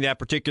about getting that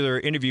particular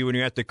interview when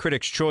you're at the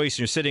Critics' Choice and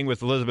you're sitting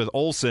with Elizabeth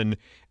Olsen,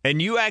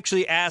 and you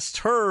actually asked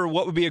her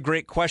what would be a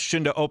great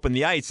question to open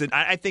the ice. And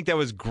I think that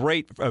was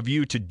great of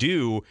you to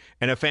do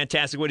and a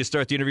fantastic way to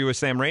start the interview with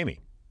Sam Raimi.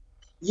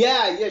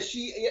 Yeah,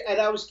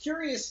 and I was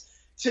curious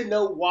to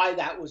know why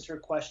that was her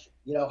question.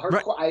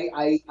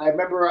 I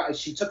remember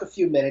she took a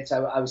few minutes.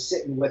 I was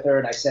sitting with her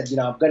and I said,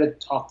 I'm going to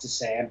talk to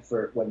Sam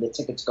for when the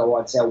tickets go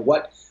on sale.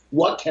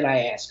 What can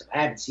I ask him?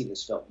 I haven't seen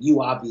this film.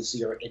 You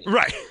obviously are in it.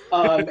 Right.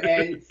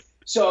 And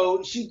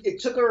so it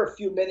took her a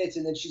few minutes,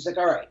 and then she's like,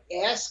 all right,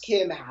 ask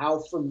him how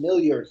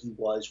familiar he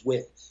was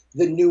with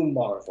the new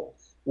Marvel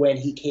when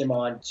he came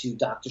on to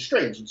Doctor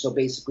Strange. And so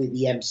basically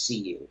the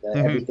MCU,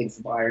 everything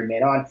from Iron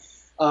Man on.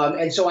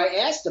 And so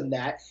I asked him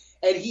that.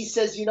 And he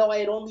says, I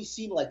had only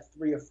seen like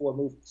 3 or 4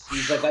 movies.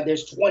 He's like,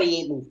 there's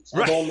 28 movies.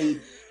 I've only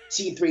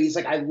seen 3. He's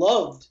like, I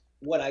loved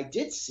what I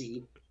did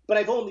see, but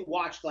I've only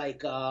watched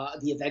like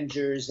the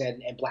Avengers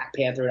and Black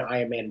Panther and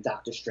Iron Man and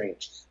Doctor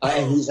Strange,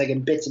 and he's like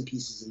in bits and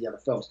pieces of the other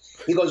films.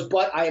 He goes,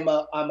 but I'm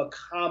a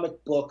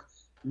comic book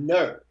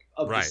nerd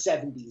of the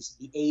 70s,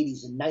 the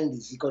 80s, and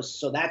 90s. He goes,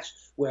 so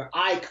that's where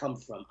I come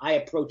from. I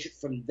approach it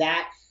from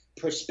that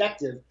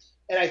perspective,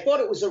 and I thought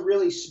it was a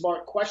really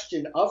smart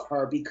question of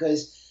her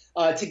because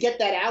to get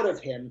that out of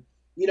him,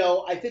 you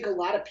know, I think a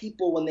lot of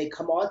people when they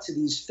come onto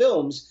these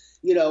films,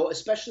 you know,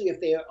 especially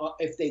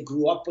if they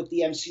grew up with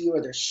the MCU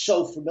or they're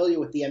so familiar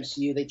with the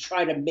MCU, they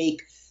try to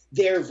make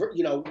their,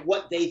 you know,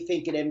 what they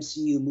think an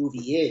MCU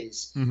movie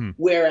is. Mm-hmm.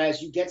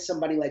 Whereas you get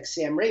somebody like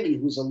Sam Raimi,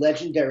 who's a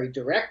legendary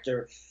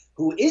director,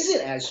 who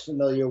isn't as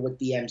familiar with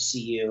the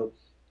MCU,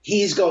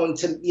 he's going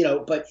to, you know,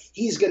 but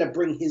he's going to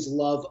bring his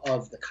love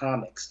of the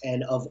comics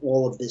and of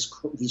all of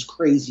these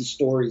crazy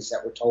stories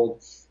that were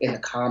told in the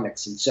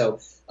comics. And so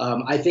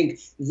I think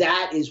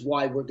that is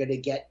why we're going to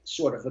get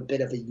sort of a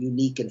bit of a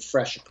unique and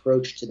fresh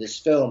approach to this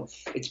film.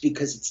 It's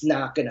because it's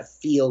not going to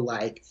feel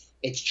like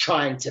it's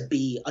trying to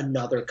be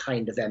another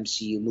kind of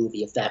MCU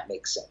movie, if that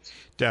makes sense.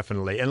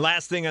 Definitely. And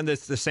last thing on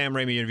this, the Sam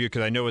Raimi interview,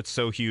 because I know it's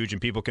so huge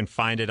and people can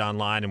find it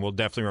online, and we'll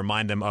definitely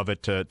remind them of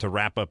it to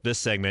wrap up this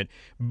segment.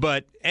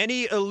 But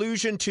any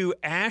allusion to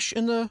Ash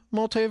in the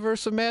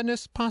Multiverse of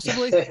Madness,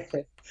 possibly?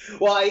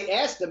 Well, I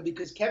asked him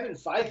because Kevin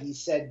Feige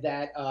said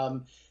that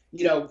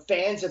you know,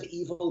 fans of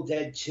Evil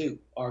Dead 2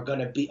 are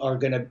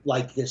gonna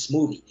like this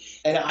movie,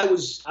 and I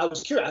was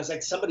curious. I was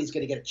like, somebody's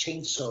gonna get a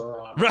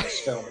chainsaw on this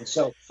film, and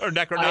so or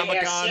Necronomicon. I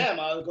asked Sam.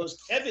 I goes,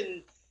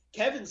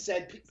 Kevin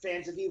said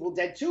fans of Evil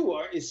Dead 2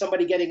 is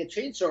somebody getting a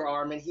chainsaw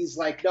arm, and he's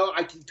like, no,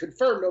 I can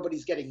confirm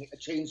nobody's getting a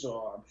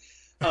chainsaw arm.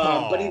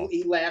 But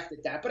he laughed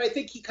at that. But I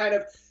think he kind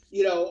of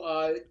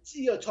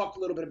talked a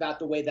little bit about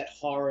the way that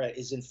horror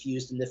is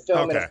infused in the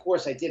film. Okay. And of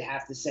course I did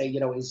have to say, you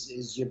know,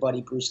 is your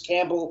buddy Bruce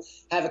Campbell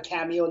have a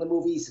cameo in the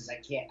movie? He says, I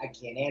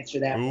can't answer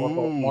that.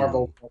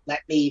 Marvel won't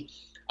let me,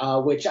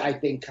 which I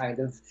think kind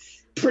of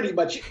pretty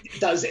much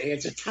does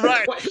answer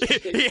the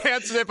question. He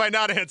answered it by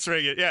not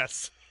answering it.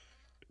 Yes.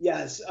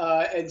 Yes.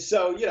 And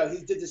so, you know,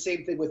 he did the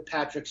same thing with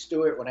Patrick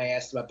Stewart when I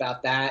asked him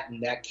about that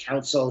and that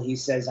council. He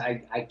says,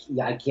 I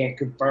can't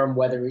confirm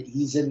whether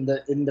he's in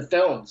the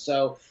film.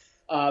 So,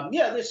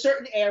 there's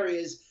certain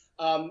areas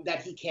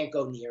that he can't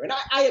go near. And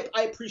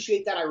I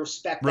appreciate that. I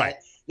respect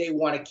that they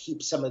want to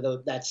keep some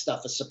of that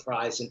stuff a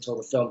surprise until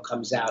the film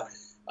comes out.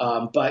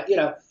 But, you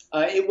know,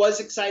 it was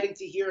exciting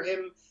to hear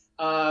him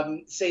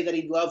say that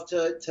he'd love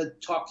to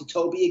talk to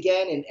Tobey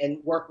again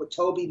and work with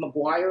Tobey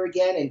Maguire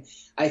again. And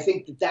I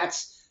think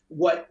that's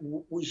what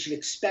we should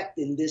expect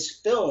in this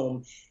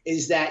film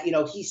is that, you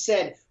know, he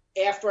said,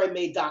 after I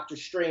made Doctor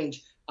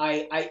Strange,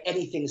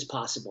 anything is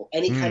possible.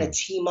 Any kind of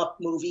team up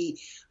movie,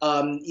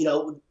 you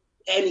know,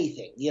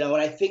 anything, you know,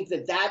 and I think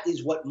that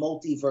is what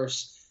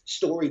multiverse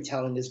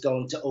storytelling is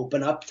going to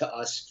open up to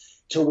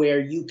us, to where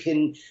you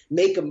can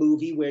make a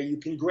movie where you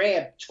can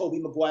grab Tobey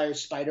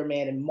Maguire's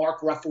Spider-Man and Mark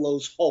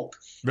Ruffalo's Hulk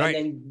and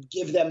then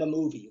give them a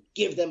movie,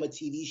 give them a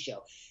TV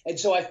show. And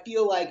so I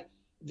feel like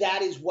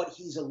that is what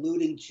he's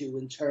alluding to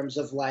in terms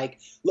of like,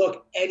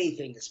 look,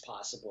 anything is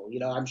possible. You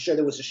know, I'm sure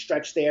there was a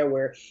stretch there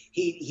where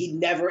he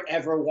never,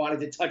 ever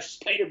wanted to touch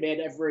Spider-Man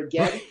ever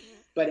again.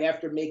 But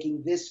after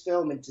making this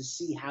film and to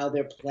see how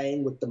they're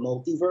playing with the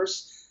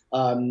multiverse,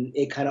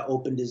 it kind of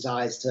opened his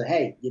eyes to,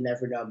 hey, you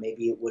never know,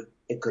 maybe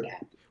it could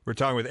happen. We're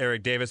talking with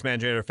Eric Davis,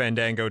 manager at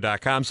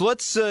Fandango.com. So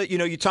let's,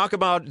 you talk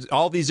about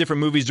all these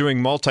different movies doing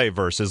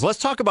multiverses. Let's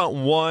talk about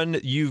one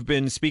you've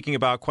been speaking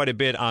about quite a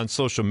bit on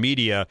social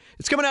media.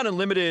 It's coming out in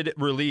limited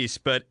release,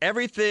 but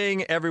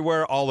Everything,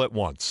 Everywhere, All at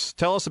Once.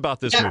 Tell us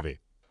about this movie.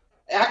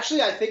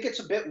 Actually, I think it's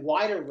a bit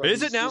wider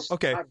release. Is it now?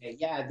 Okay. Friday.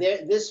 Yeah,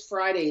 this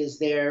Friday is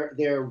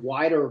their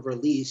wider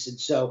release, and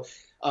so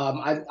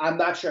I'm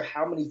not sure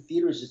how many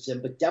theaters it's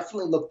in, but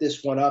definitely look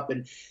this one up.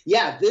 And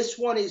yeah, this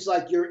one is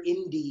like your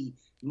indie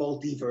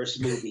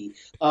multiverse movie,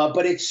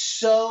 but it's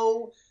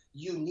so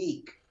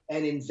unique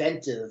and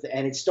inventive,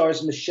 and it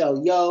stars Michelle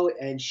Yeoh,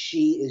 and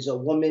she is a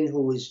woman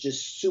who is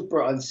just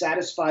super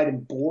unsatisfied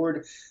and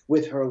bored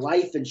with her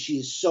life, and she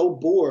is so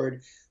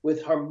bored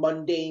with her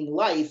mundane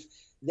life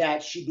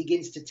that she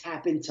begins to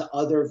tap into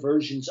other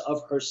versions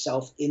of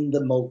herself in the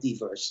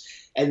multiverse.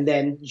 And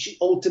then she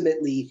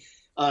ultimately,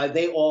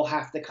 they all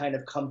have to kind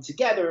of come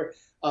together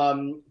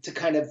to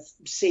kind of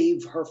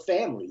save her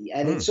family.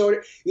 And it's sort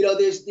of, you know,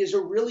 there's a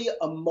really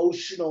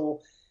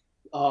emotional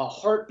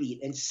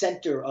heartbeat and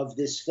center of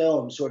this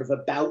film, sort of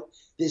about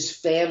this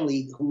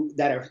family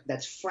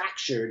that's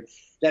fractured,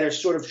 that are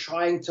sort of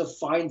trying to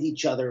find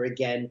each other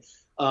again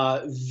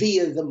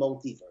via the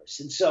multiverse.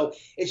 And so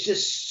it's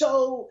just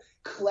so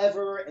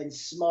clever and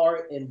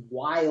smart and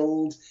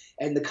wild,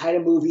 and the kind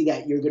of movie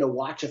that you're going to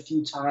watch a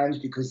few times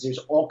because there's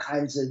all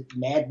kinds of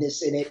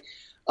madness in it.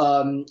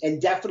 And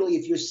definitely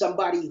if you're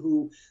somebody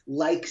who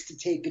likes to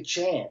take a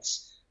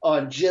chance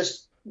on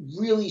just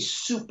really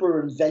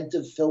super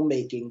inventive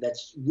filmmaking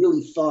that's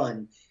really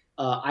fun,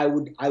 I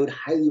would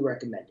highly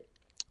recommend it.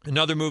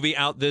 Another movie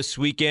out this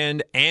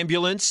weekend,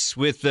 Ambulance,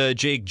 with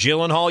Jake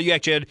Gyllenhaal. You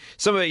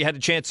actually had a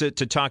chance to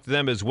talk to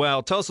them as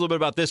well. Tell us a little bit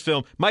about this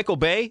film. Michael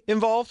Bay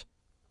involved?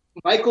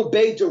 Michael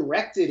Bay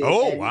directed it.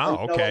 Oh,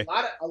 wow. Okay.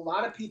 A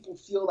lot of people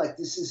feel like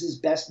this is his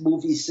best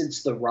movie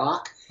since The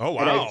Rock. Oh,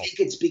 wow. And I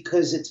think it's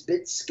because it's a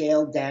bit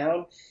scaled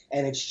down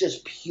and it's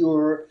just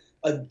pure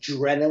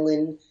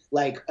adrenaline,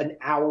 like an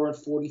hour and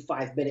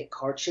 45-minute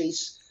car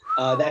chase.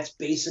 That's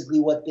basically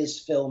what this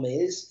film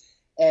is.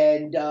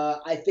 And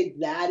I think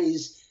that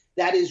is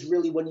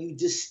really when you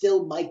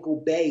distill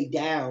Michael Bay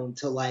down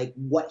to like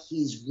what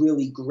he's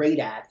really great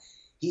at.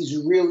 He's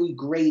really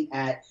great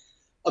at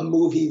a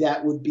movie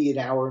that would be an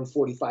hour and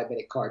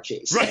 45-minute car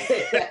chase.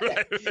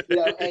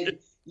 Right. And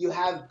you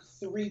have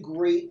three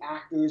great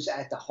actors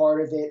at the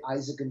heart of it: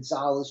 Isaac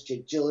Gonzalez,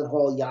 Jake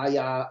Gyllenhaal,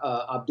 Yahya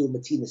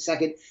Abdul-Mateen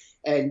II,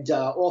 and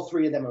all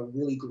three of them are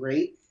really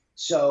great.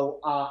 So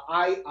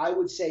I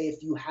would say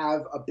if you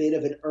have a bit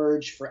of an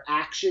urge for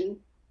action,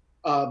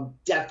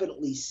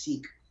 definitely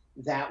seek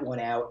that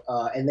one out.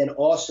 And then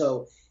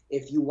also,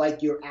 if you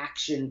like your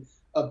action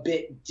a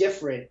bit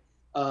different,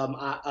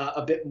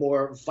 a bit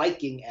more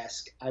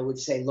Viking-esque, I would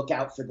say look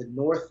out for The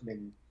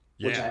Northman,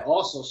 which I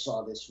also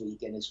saw this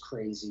week and is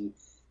crazy.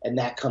 And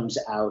that comes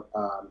out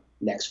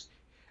next week.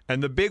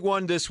 And the big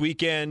one this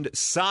weekend,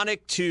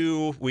 Sonic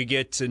 2. We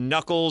get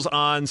Knuckles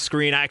on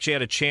screen. I actually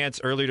had a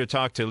chance earlier to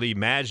talk to Lee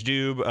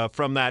Majdoub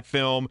from that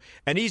film,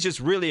 and he's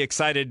just really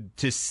excited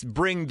to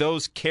bring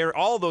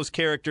all those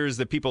characters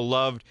that people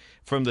loved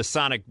from the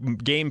Sonic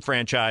game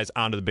franchise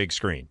onto the big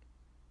screen.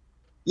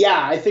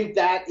 Yeah, I think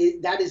that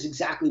is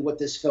exactly what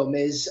this film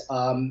is.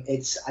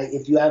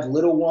 If you have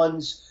little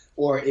ones,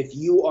 or if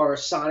you are a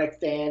Sonic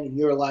fan and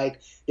you're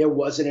like, there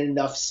wasn't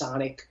enough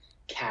Sonic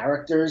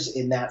characters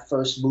in that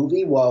first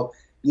movie, well,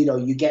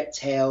 you get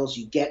Tails,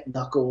 you get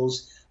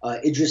Knuckles.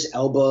 Idris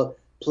Elba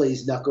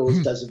plays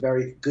Knuckles, does a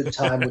very good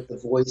time with the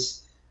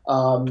voice.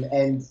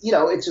 And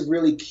it's a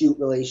really cute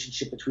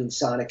relationship between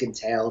Sonic and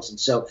Tails. And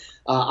so,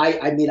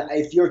 I mean,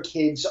 if your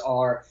kids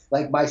are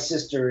like, my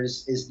sister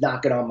is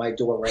knocking on my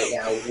door right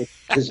now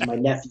because my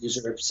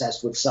nephews are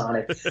obsessed with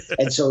Sonic.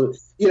 And so,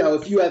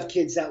 if you have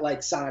kids that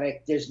like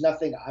Sonic, there's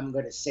nothing I'm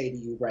going to say to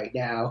you right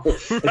now.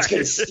 It's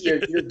going to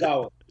steer you're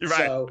going.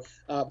 Right. So,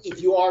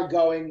 if you are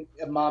going,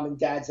 mom and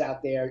dads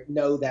out there,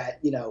 know that,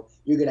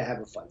 you're going to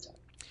have a fun time.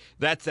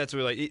 That's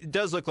really, it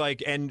does look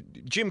like,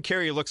 and Jim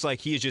Carrey looks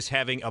like he is just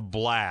having a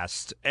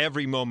blast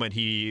every moment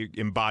he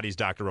embodies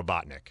Dr.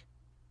 Robotnik.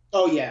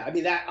 Oh yeah, I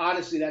mean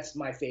that's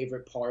my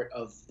favorite part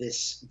of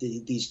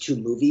these two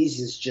movies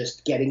is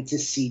just getting to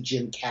see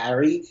Jim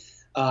Carrey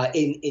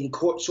in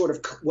sort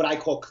of what I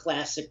call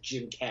classic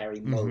Jim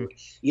Carrey mode.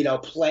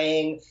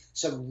 Playing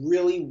some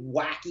really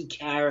wacky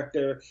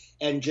character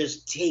and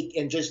just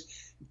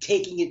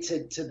taking it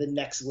to the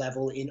next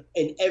level in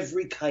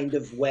every kind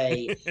of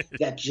way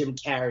that Jim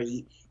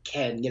Carrey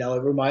can.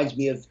 It reminds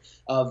me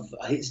of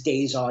his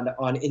days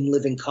on In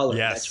Living Color.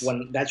 Yes.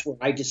 That's where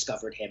I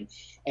discovered him.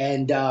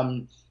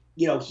 And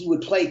he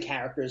would play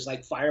characters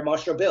like Fire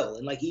Marshal Bill,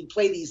 and like he'd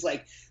play these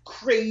like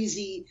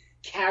crazy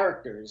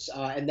characters,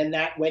 and then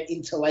that went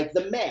into like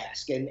The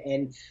Mask and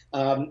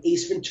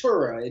Ace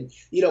Ventura, and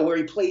where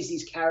he plays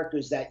these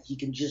characters that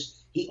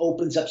he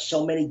opens up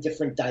so many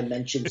different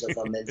dimensions of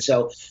them. And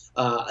so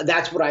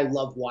that's what I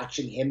love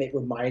watching him. It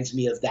reminds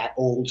me of that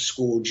old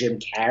school Jim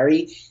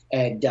Carrey,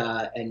 and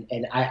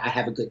I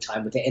have a good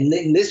time with it. And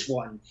in this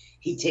one,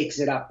 he takes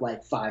it up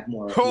like 5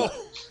 more levels.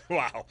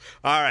 Wow.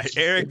 All right.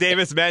 Eric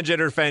Davis,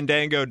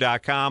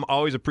 MangenterFandango.com.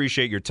 Always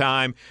appreciate your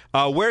time.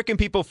 Where can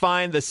people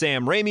find the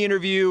Sam Raimi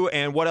interview,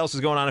 and what else is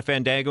going on at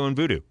Fandango and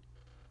Vudu?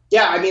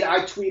 Yeah, I mean,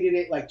 I tweeted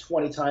it like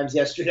 20 times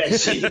yesterday,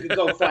 so you can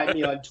go find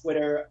me on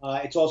Twitter.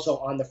 It's also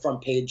on the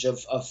front page of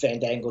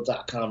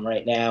Fandango.com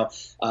right now,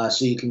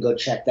 so you can go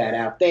check that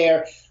out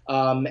there.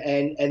 And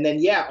then,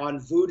 on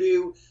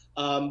Vudu,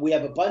 we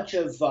have a bunch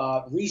of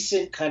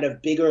recent kind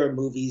of bigger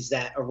movies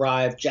that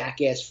arrived: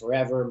 Jackass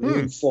Forever,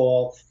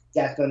 Moonfall,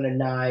 Death on the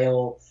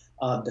Nile,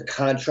 The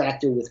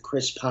Contractor with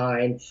Chris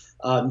Pine.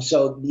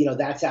 So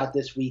that's out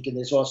this week. And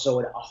there's also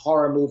a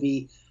horror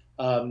movie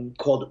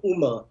called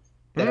Uma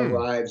that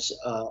arrives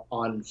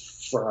on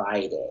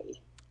Friday.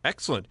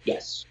 Excellent.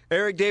 Yes.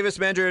 Eric Davis,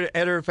 manager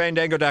at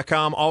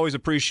Fandango.com. Always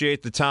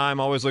appreciate the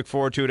time. Always look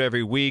forward to it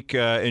every week.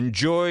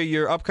 Enjoy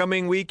your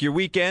upcoming week, your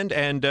weekend,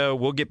 and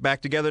we'll get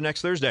back together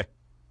next Thursday.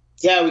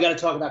 Yeah, we got to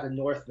talk about The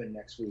Northman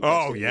next week.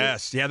 Oh,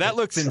 yes. Yeah, that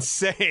looks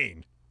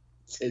insane.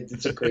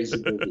 It's a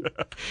crazy movie.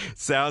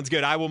 Sounds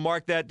good. I will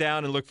mark that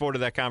down and look forward to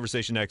that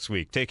conversation next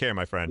week. Take care,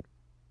 my friend.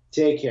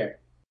 Take care.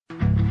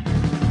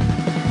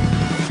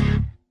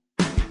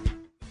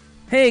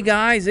 Hey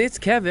guys, it's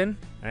Kevin.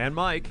 And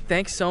Mike.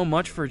 Thanks so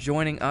much for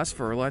joining us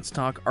for Let's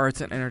Talk Arts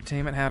and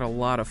Entertainment. Had a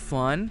lot of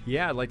fun.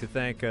 Yeah, I'd like to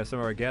thank some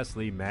of our guests.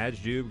 Lee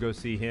Majdoub, go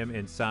see him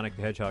in Sonic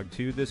the Hedgehog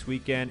 2 this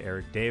weekend.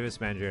 Eric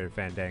Davis, manager at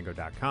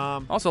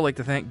Fandango.com. Also like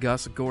to thank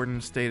Gus Gordon,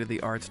 State of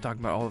the Arts,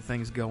 talking about all the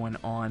things going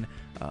on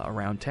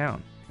around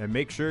town. And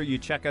make sure you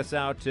check us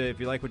out. If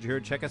you like what you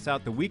heard, check us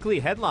out. The weekly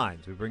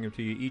headlines. We bring them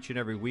to you each and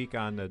every week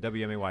on the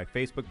WMAY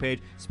Facebook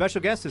page.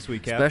 Special guest this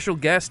week, Kev. Special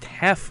guest,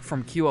 Hef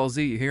from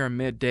QLZ here in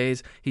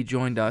middays. He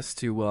joined us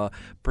to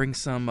bring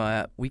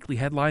some weekly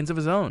headlines of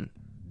his own.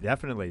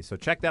 Definitely. So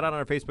check that out on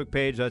our Facebook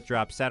page. That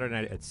drops Saturday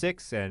night at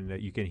 6,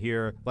 and you can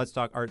hear Let's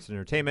Talk Arts and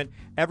Entertainment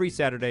every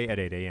Saturday at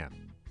 8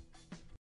 a.m.